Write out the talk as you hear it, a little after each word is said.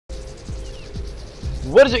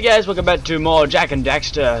What is it, guys? Welcome back to more Jack and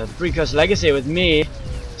Daxter Precursor Legacy with me,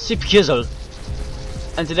 Seapeekay.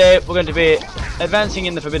 And today we're going to be advancing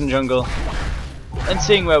in the Forbidden Jungle and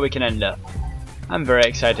seeing where we can end up. I'm very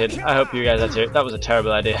excited. I hope you guys are too. That was a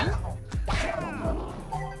terrible idea.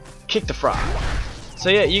 Kick the frog. So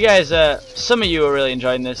yeah, you guys, some of you are really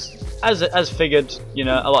enjoying this. As figured, you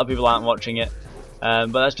know, a lot of people aren't watching it.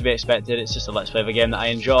 But that's to be expected. It's just a Let's Play of a game that I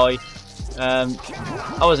enjoy.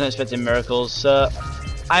 I wasn't expecting miracles, so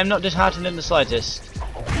I'm not disheartened in the slightest.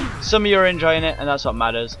 Some of you are enjoying it, and that's what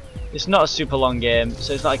matters. It's not a super long game,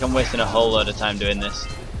 so it's not like I'm wasting a whole load of time doing this.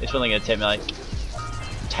 It's only going to take me like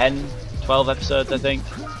 10, 12 episodes, I think.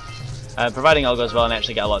 Providing all goes well and I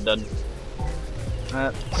actually get a lot done.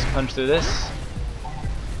 Let's punch through this.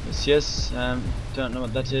 Yes, don't know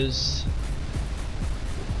what that is.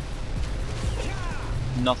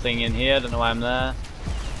 Nothing in here, don't know why I'm there.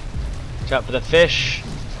 Watch out for the fish.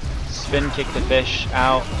 Spin kick the fish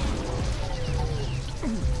out.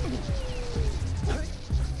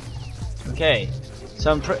 Okay,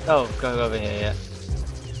 so I'm pretty. Oh, go over here, yeah.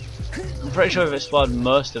 I'm pretty sure we've explored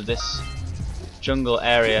most of this jungle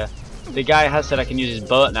area. The guy has said I can use his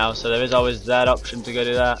boat now, so there is always that option to go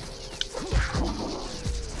do that.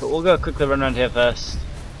 But we'll go quickly run around here first.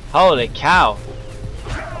 Holy cow!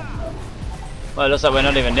 Well, it looks like we're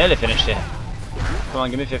not even nearly finished here. Come on,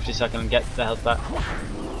 give me 50 so I can get the health back.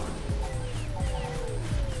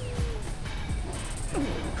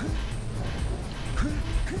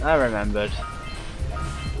 I remembered.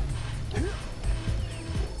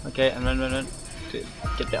 Okay, and run.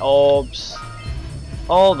 Get the orbs.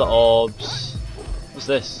 All the orbs. What's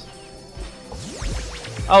this?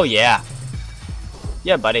 Oh yeah.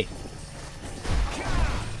 Yeah, buddy.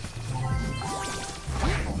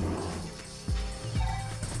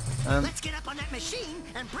 Let's get up on that machine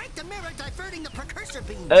and break the mirror, diverting the precursor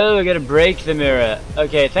beam. Oh, we're gonna break the mirror.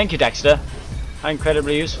 Okay, thank you, Daxter. How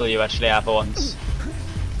incredibly useful you actually are for once.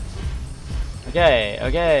 Okay,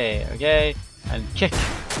 and kick.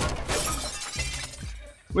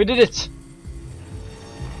 We did it.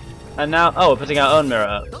 And now, oh, we're putting our own mirror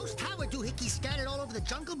up. Those tower doohickeys scattered all over the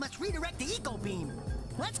jungle must redirect the eco beam.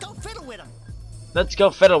 Let's go fiddle with them. Let's go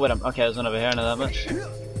fiddle with them. Okay, there's one over here, not that much.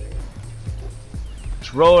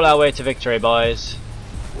 Let's roll our way to victory, boys.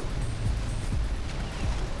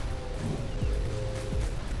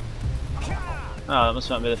 Oh, that must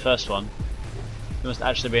not be the first one. It must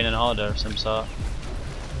actually be in an order of some sort.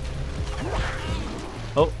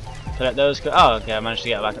 Oh, collect those. Oh, okay, I managed to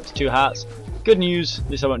get back up to 2 hearts. Good news. At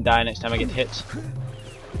least I won't die next time I get hit.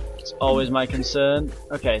 It's always my concern.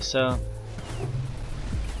 Okay, so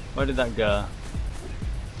where did that go?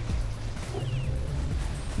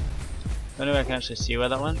 Anyway, I can actually see where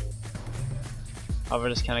that went. I've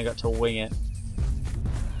just kind of got to wing it.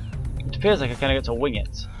 It appears like I kind of got to wing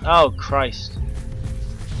it. Oh Christ!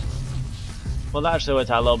 Well, that actually worked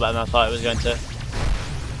out a little better than I thought it was going to.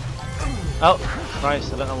 Oh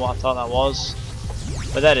Christ! I don't know what I thought that was,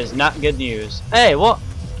 but that is not good news. Hey, what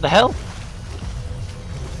the hell?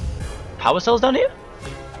 Power cells down here?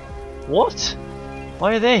 What?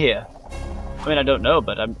 Why are they here? I mean, I don't know,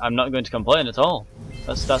 but I'm not going to complain at all.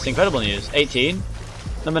 That's incredible news. 18.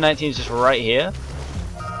 Number 19 is just right here.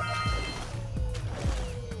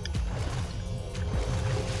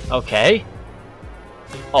 Okay.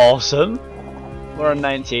 Awesome. We're on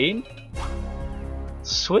 19.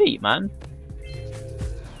 Sweet, man.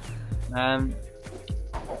 Let's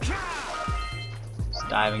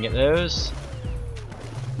dive and get those.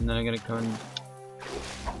 And then I'm gonna come and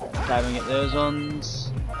dive and get those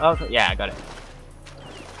ones. Okay, yeah, I got it.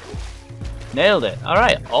 Nailed it.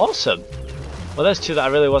 Alright, awesome. Well, there's 2 that I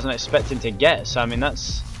really wasn't expecting to get, so I mean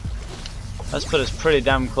that's put us pretty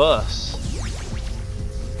damn close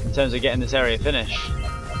in terms of getting this area finished.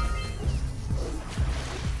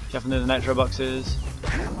 Jumping through the nitro boxes.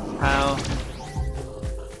 How?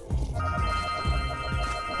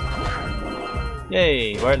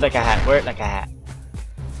 Yay! Wear it like a hat, wear it like a hat.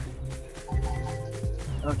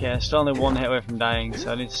 Okay, I'm still only 1 hit away from dying,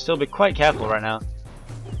 so I need to still be quite careful right now.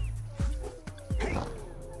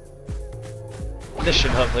 This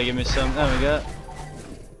should hopefully give me some. There we go.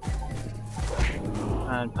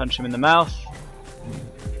 And punch him in the mouth.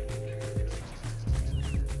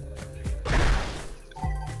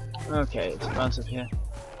 Okay, let's bounce up here.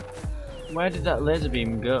 Where did that laser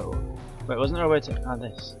beam go? Wait, wasn't there a way to. Ah,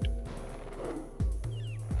 this.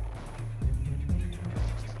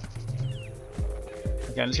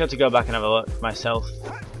 Okay, I'm just going to go back and have a look myself.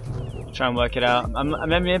 Try and work it out.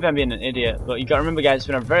 Maybe I'm being an idiot, but you got to remember, guys, it's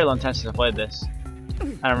been a very long time since I played this.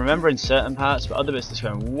 And I'm remembering certain parts, but other bits are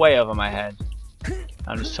going way over my head.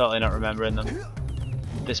 I'm just totally not remembering them.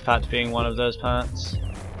 this part being one of those parts.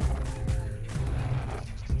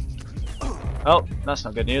 Oh, that's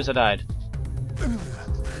not good news, I died.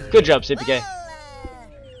 Good job, Seapeekay.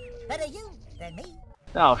 Better you than me.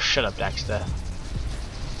 Oh, shut up, Daxter.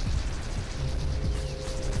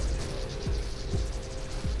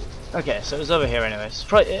 Okay, so it's over here anyway.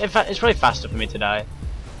 In fact, it's probably faster for me to die.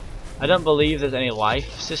 I don't believe there's any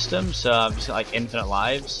life system, so I've just got like infinite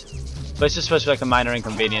lives. But it's just supposed to be like a minor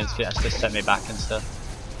inconvenience, because it has to set me back and stuff.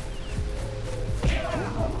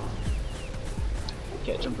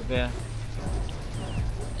 Okay, jump up here.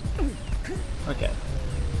 Okay.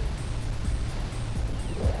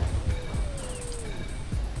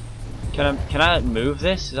 Can I move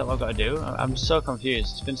this? Is that what I've got to do? I'm so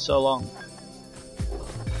confused. It's been so long.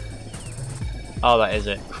 Oh, that is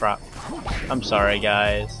it. Crap. I'm sorry,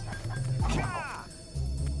 guys.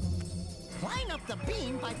 Line up the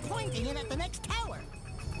beam by pointing it at the next tower.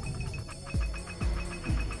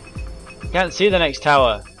 Can't see the next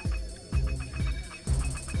tower.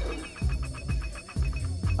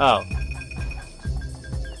 Oh.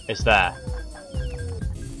 It's there.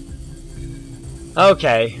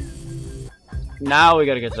 Okay. Now we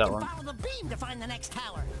gotta get to that one. Follow the beam to find the next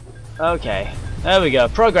tower. Okay. There we go.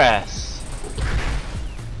 Progress.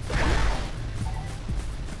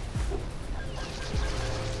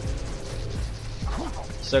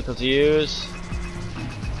 Circle to use.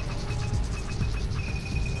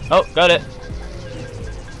 Oh, got it.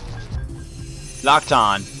 Locked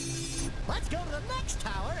on. Let's go to the next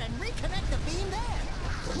tower and reconnect the beam there.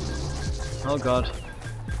 Oh god.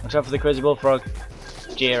 Watch out for the crazy bullfrog.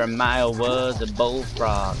 Jeremiah was a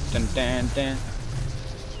bullfrog. Dun, dun, dun.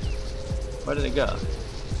 Where did it go?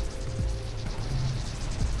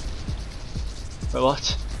 Wait,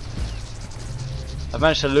 what? I've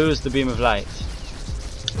managed to lose the beam of light.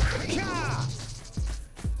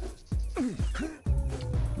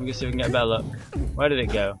 Let me see if we can get a better look. Where did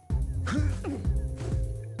it go?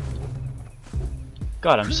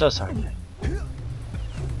 God, I'm so sorry.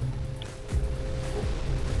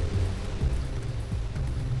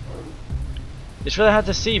 It's really hard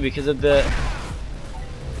to see because of the...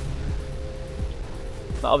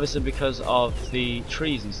 But obviously because of the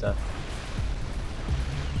trees and stuff.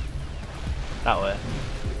 That way.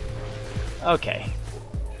 Okay.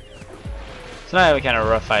 So now I have a kind of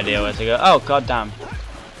rough idea where to go. Oh, god damn.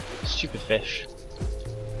 Stupid fish.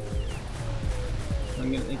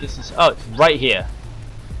 I'm gonna guess this. Oh, it's right here.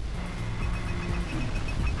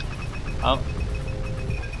 Oh.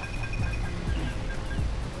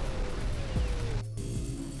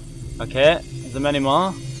 Okay, is there many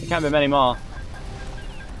more? There can't be many more.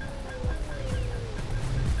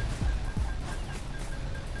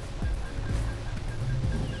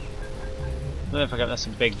 I don't know if I got that's a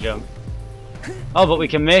big jump. Oh, but we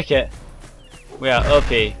can make it. We are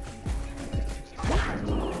OP.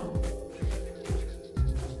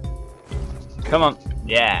 Come on.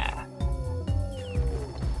 Yeah.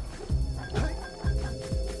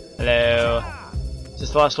 Hello. Is this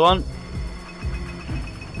the last one?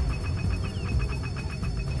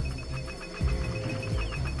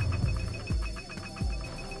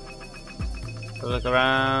 Have a look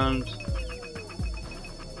around.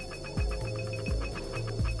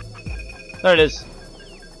 There it is.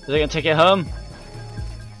 Is it gonna take it home?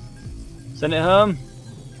 Send it home?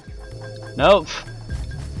 Nope.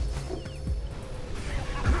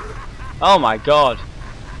 Oh my god.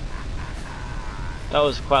 That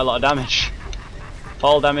was quite a lot of damage.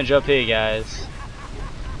 Fall damage OP, guys.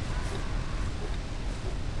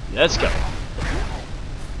 Let's go.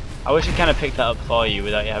 I wish I kind of picked that up for you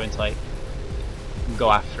without you having to like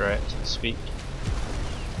go after it, so to speak.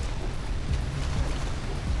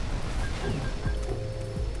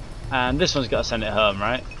 And this one's got to send it home,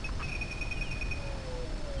 right?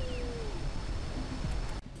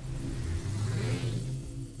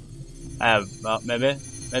 Well, maybe.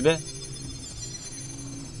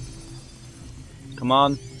 Come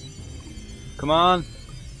on. Come on.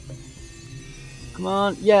 Come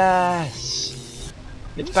on. Yes!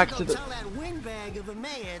 It's back to the... Tell that windbag of a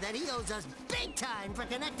mayor that he owes us big time for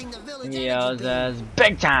connecting the village. He owes us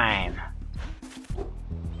big time!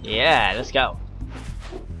 Yeah, let's go.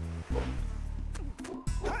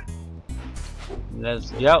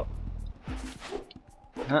 Let's go.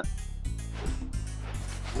 Huh.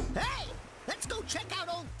 Hey, let's go check out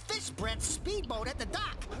old Fish Brett's speedboat at the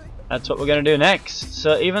dock. That's what we're gonna do next.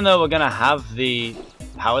 So even though we're gonna have the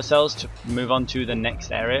power cells to move on to the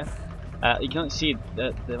next area, you can see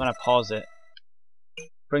that when I pause it.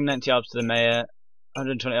 Bring 90 orbs to the mayor,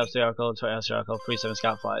 120 orbs to the oracle, 20 orbs to the oracle, 37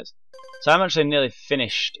 scout flies. So I'm actually nearly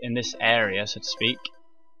finished in this area, so to speak.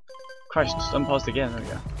 Christ, just unpaused again. There we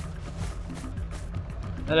go.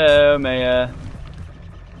 Hello, Mayor.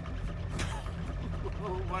 Oh,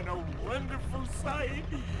 what a wonderful sight!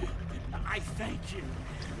 I thank you.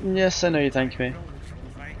 Yes, I know you thank me. No one shall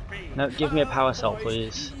thank me. Now, give me a power cell, Boys,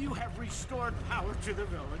 please. You have restored power to the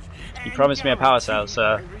village. You and promised me a power cell, guaranteed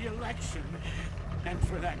sir. my re-election. And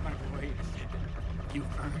for that, my boy, you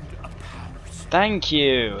earned a power cell. Thank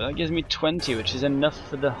you. That gives me 20, which is enough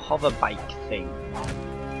for the hover bike thing.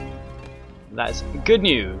 That's good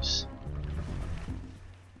news.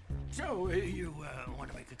 So, you want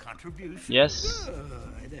to make a contribution? Yes.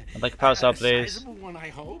 Good. I'd like a power cell, please. Sizable one, I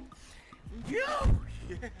hope. You.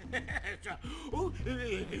 Yes. Oh,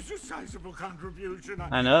 it's a sizable contribution.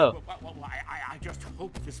 I know. Well, I just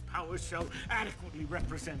hope this power cell adequately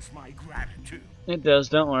represents my gratitude. It does,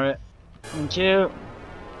 don't worry. Thank you.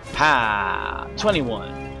 Pa!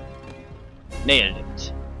 21. Nailed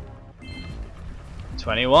it.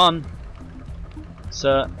 21.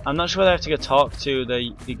 So, I'm not sure whether I have to go talk to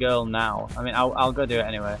the girl now. I mean, I'll go do it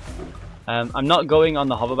anyway. I'm not going on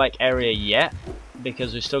the hoverbike area yet,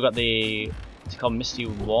 because we've still got the, it's called Misty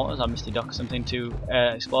Waters or Misty Dock or something to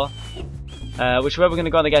explore. Which way we're going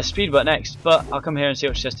to go on the guy's speedboat next, but I'll come here and see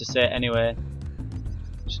what she has to say anyway.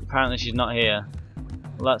 Apparently she's not here.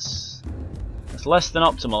 Well, that's less than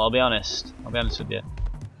optimal, I'll be honest. I'll be honest with you.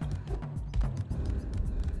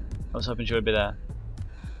 I was hoping she would be there.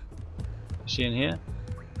 Is she in here?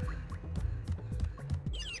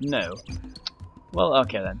 No. Well,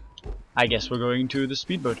 okay then. I guess we're going to the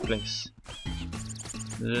speedboat place.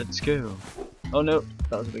 Let's go. Oh no,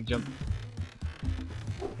 that was a big jump.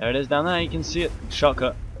 There it is down there, you can see it.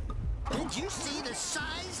 Shortcut. Did you see the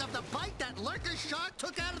size of the bite that lurker shark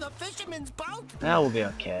took out of the fisherman's boat? That will be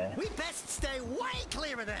okay. We best stay way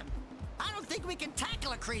clear of them. I don't think we can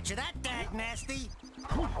tackle a creature that dag nasty.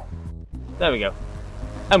 There we go.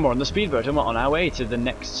 And we're on the speedboat and we're on our way to the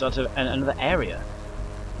next sort of another area.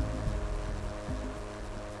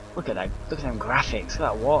 Look at that! Look at them graphics! Look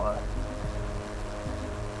at that water.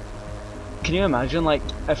 Can you imagine, like,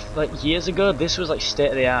 if, like years ago, this was like state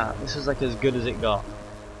of the art. This was like as good as it got.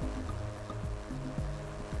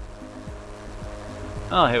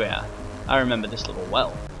 Oh, here we are. I remember this little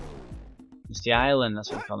well. Misty Island. That's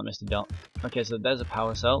what we call it, Misty Dock. Okay, so there's a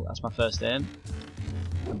power cell. That's my first aim,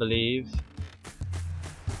 I believe.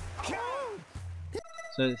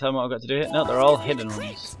 So tell me what I've got to do here. No, they're all hidden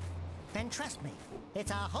ones. Then trust me,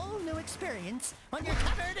 it's a whole new experience when you're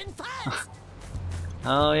covered in fuzz.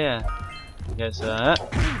 Oh yeah. Okay, so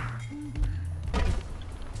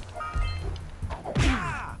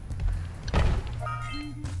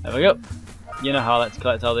there we go. You know how I like to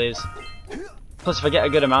collect all these. Plus, if I get a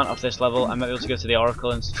good amount off this level, I might be able to go to the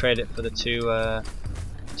Oracle and trade it for the two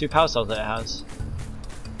power cells that it has,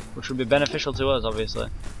 which would be beneficial to us, obviously.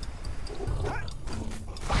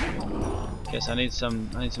 Okay, so I need some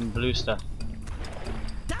blue stuff.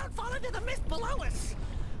 Don't fall into the mist below us,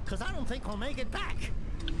 cause I don't think we'll make it back.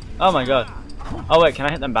 Oh my god. Oh wait, can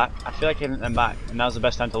I hit them back? I feel like I can hit them back, and now's the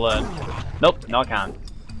best time to learn. Nope, no I can't.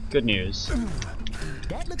 Good news.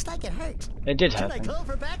 That looks like it hurt. It did Should hurt I him. call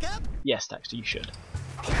for backup? Yes, Daxter, you should.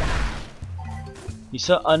 He's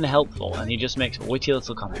so unhelpful, and he just makes witty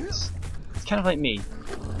little comments. It's kind of like me.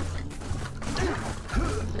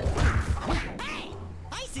 Hey,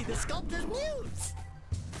 I see the sculptor's muse.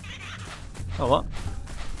 Oh, what?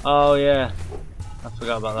 Oh, yeah. I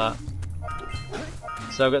forgot about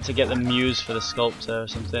that. So I've got to get the muse for the sculptor or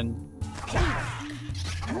something.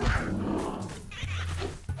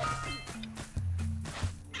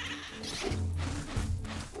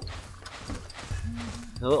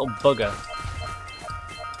 The little bugger.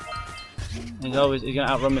 He's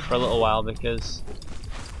gonna outrun me for a little while because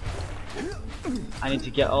I need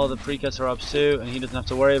to get all the precursor orbs too, and he doesn't have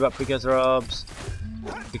to worry about precursor orbs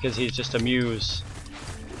because he's just a muse.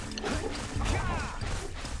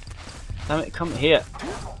 Damn it, come here.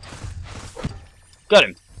 Got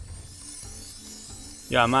him.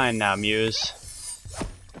 You're mine now, muse.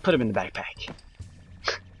 Put him in the backpack.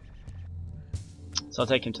 So I'll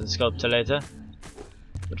take him to the sculptor later.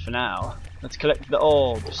 But for now, let's collect the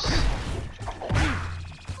orbs.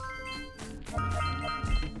 I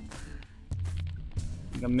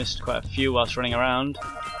think I missed quite a few whilst running around.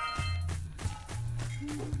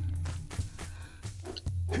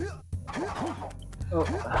 Oh,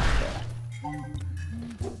 okay.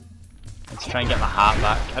 Let's try and get my heart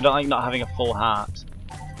back. I don't like not having a full heart.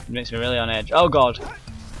 It makes me really on edge. Oh god!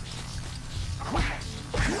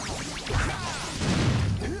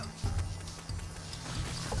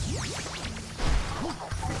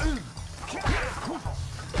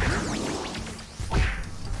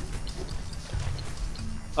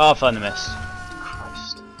 Oh, I found the mist.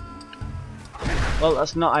 Christ. Well,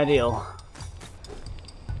 that's not ideal.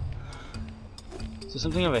 Is there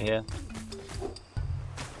something over here?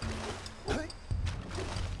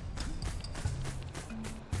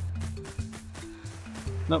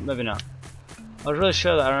 Nope, maybe not. I was really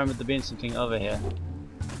sure that I remembered there being something over here.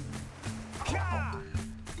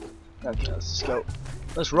 Okay, let's just go.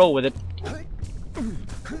 Let's roll with it.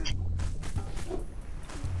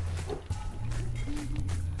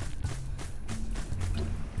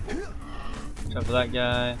 Time for that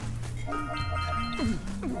guy.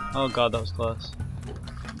 Oh god, that was close.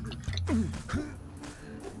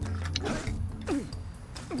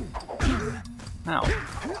 Ow.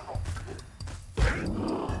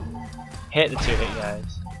 Hit the 2-hit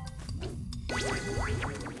guys.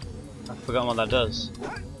 I've forgotten what that does.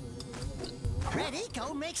 Red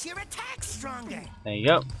Eco makes your attack stronger. There you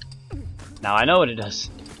go. Now I know what it does.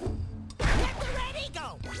 Get the Red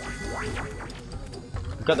Eco.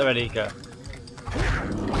 I've got the red eco.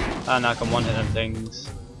 And I can one-hit them things.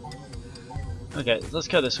 Okay, let's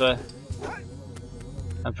go this way.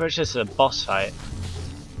 I'm pretty sure this is a boss fight.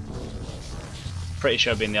 Pretty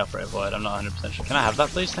sure being the operative void, I'm not 100% sure. Can I have that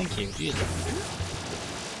please? Thank you. Jesus.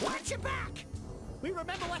 Watch your back. We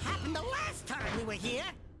remember what happened the last time we were here.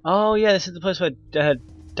 Oh yeah, this is the place where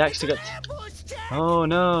Daxter got... Ambush, Jack. Oh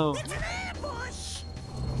no. It's an ambush.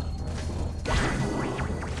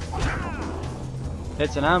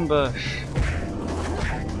 It's an ambush.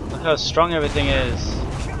 Look how strong everything is.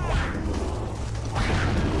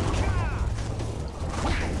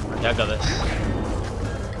 Yeah, I got this.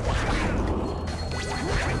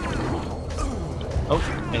 Oh,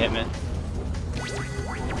 it hit me.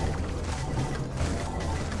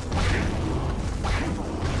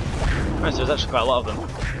 Right, so there's actually quite a lot of them.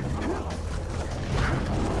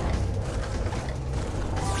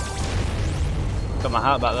 Got my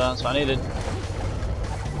heart back there, that's what I needed.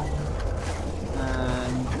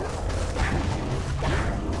 And...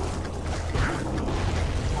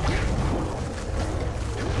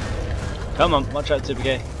 come on, watch out,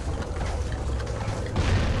 Seapeekay.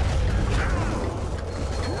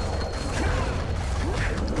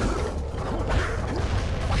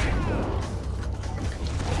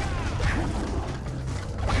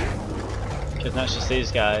 Because now it's just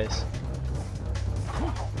these guys.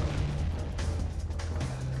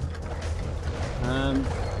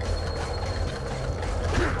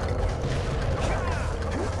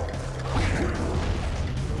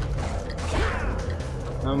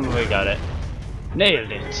 We got it.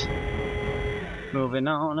 Nailed it. Moving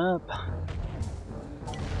on up.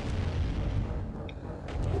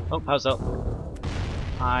 Oh, power cell.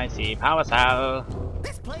 I see power cell.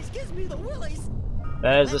 This place gives me the willies.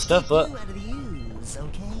 There's the stuff, look. Out of the ooze,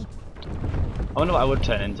 okay? I wonder what I would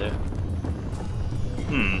turn into.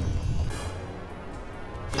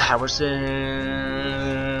 Power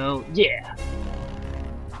cell. Yeah.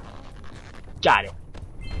 Got it.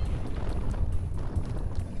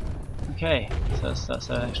 Okay, so that's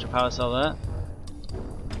an extra power cell there.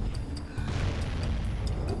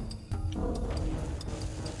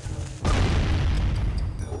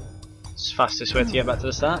 It's the fastest way to get back to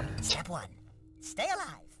the start. Step 1, stay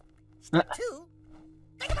alive. Step 2,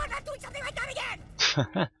 think about not doing something like that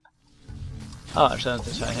again. Oh, actually,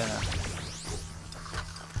 that's right here.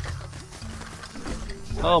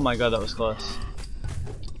 Oh my god, that was close.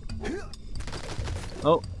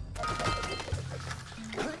 Oh.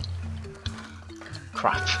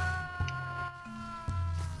 Crap.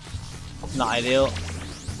 Not ideal.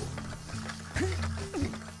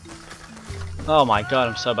 Oh my god,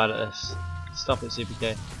 I'm so bad at this. Stop it,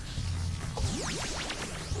 Seapeekay.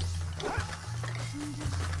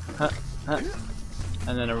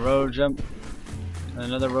 And then a road jump. And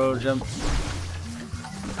another road jump.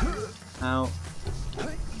 Ow.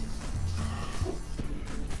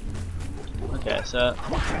 Okay, so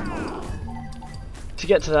to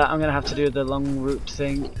get to that I'm gonna have to do the long route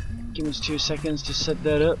thing. Give me 2 seconds to set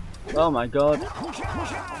that up. Oh my god.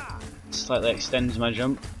 Slightly extends my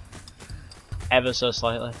jump. Ever so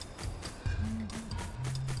slightly.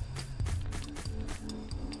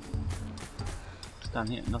 Just down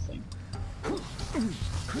here, nothing.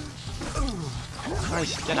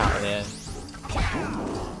 Christ, get out of there.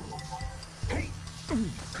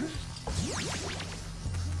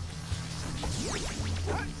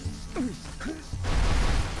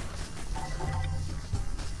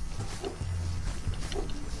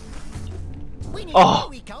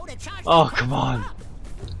 Oh! Oh, come on!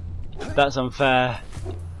 That's unfair.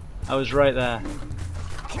 I was right there.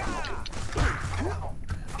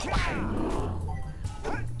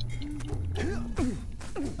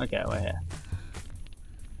 Okay, we're here.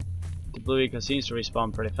 The blue eco seems to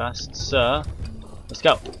respawn pretty fast, so let's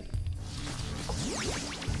go.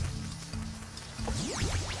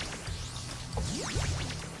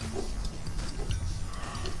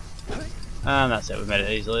 And that's it, we made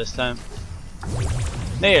it easily this time.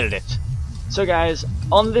 Nailed it. So guys,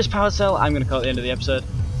 on this power cell, I'm going to call it the end of the episode.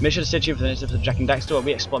 Make sure to stay tuned for the next episode of Jack and Daxter where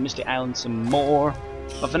we explore Misty Island some more.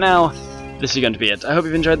 But for now, this is going to be it. I hope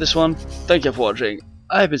you've enjoyed this one. Thank you for watching.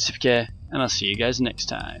 I've been Seapeekay, and I'll see you guys next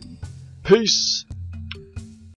time. Peace!